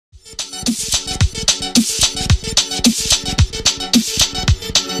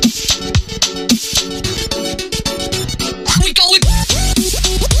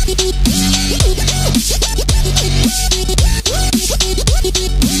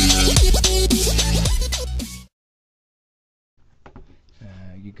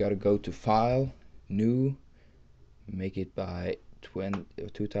you gotta go to File, New, make it by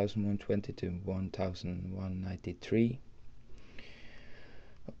 2120 to 1193.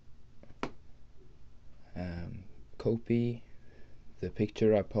 Copy the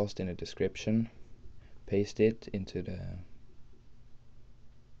picture I post in the description, paste it into the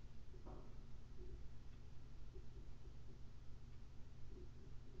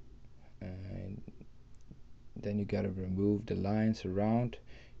then you gotta remove the lines around.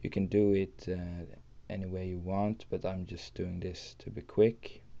 You can do it any way you want, but I'm just doing this to be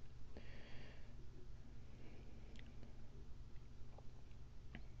quick.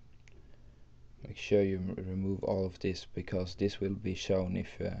 Make sure you remove all of this, because this will be shown if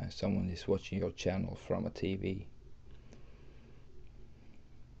someone is watching your channel from a TV.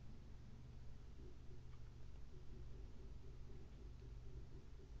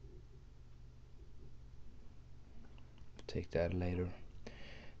 Take that later.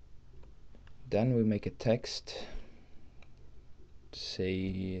 Then we make a text.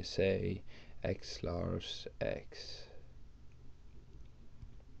 Say X Lars X.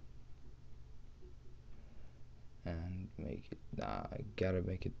 And make it, I gotta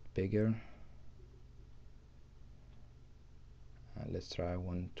make it bigger. Let's try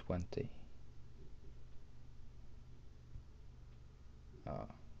 120.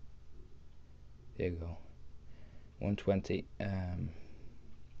 There you go. 120.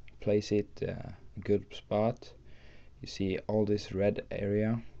 Place it a good spot. You see all this red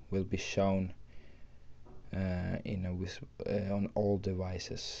area will be shown on all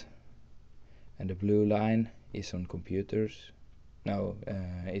devices, and the blue line is on computers. No,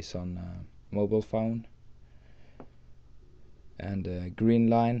 is on mobile phone, and the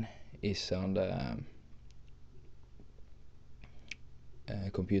green line is on the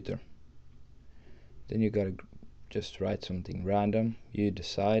computer. Then you gotta just write something random. You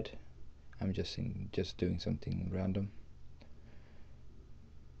decide. I'm just doing something random.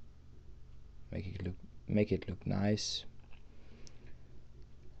 Make it look nice.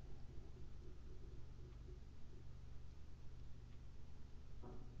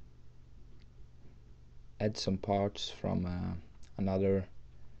 Add some parts from another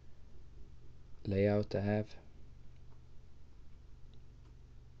layout I have.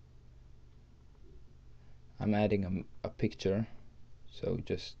 I'm adding a picture, so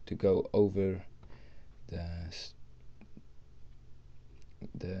just to go over the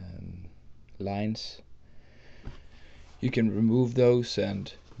lines. You can remove those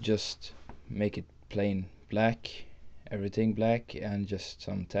and just make it plain black, everything black, and just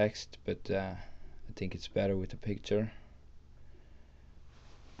some text, but I think it's better with a picture.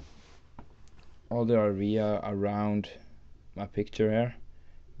 All the area around my picture here,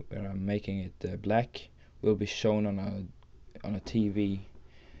 where I'm making it black, will be shown on a TV.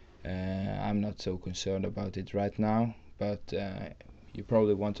 I'm not so concerned about it right now, but you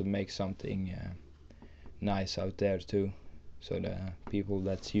probably want to make something nice out there too, so the people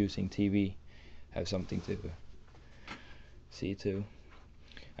that's using TV have something to see too.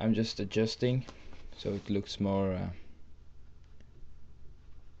 I'm just adjusting so it looks more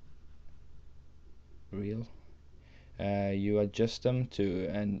real. You adjust them to,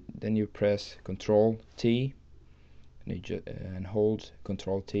 and then you press Control T and hold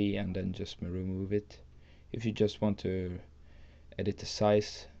Control T, and then just remove it. If you just want to edit the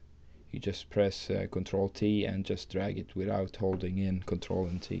size, you just press Control T and just drag it without holding in Control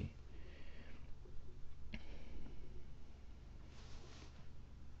and T.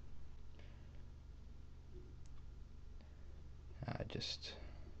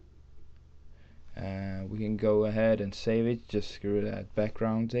 We can go ahead and save it. Just screw that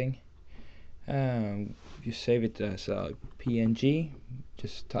background thing. You save it as a PNG.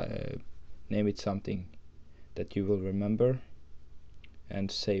 Just name it something that you will remember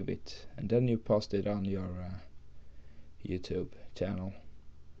and save it, and then you post it on your YouTube channel.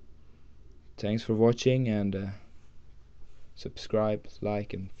 Thanks for watching, and subscribe,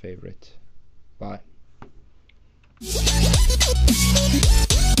 like, and favorite. Bye.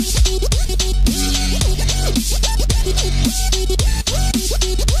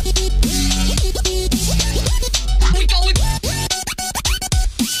 We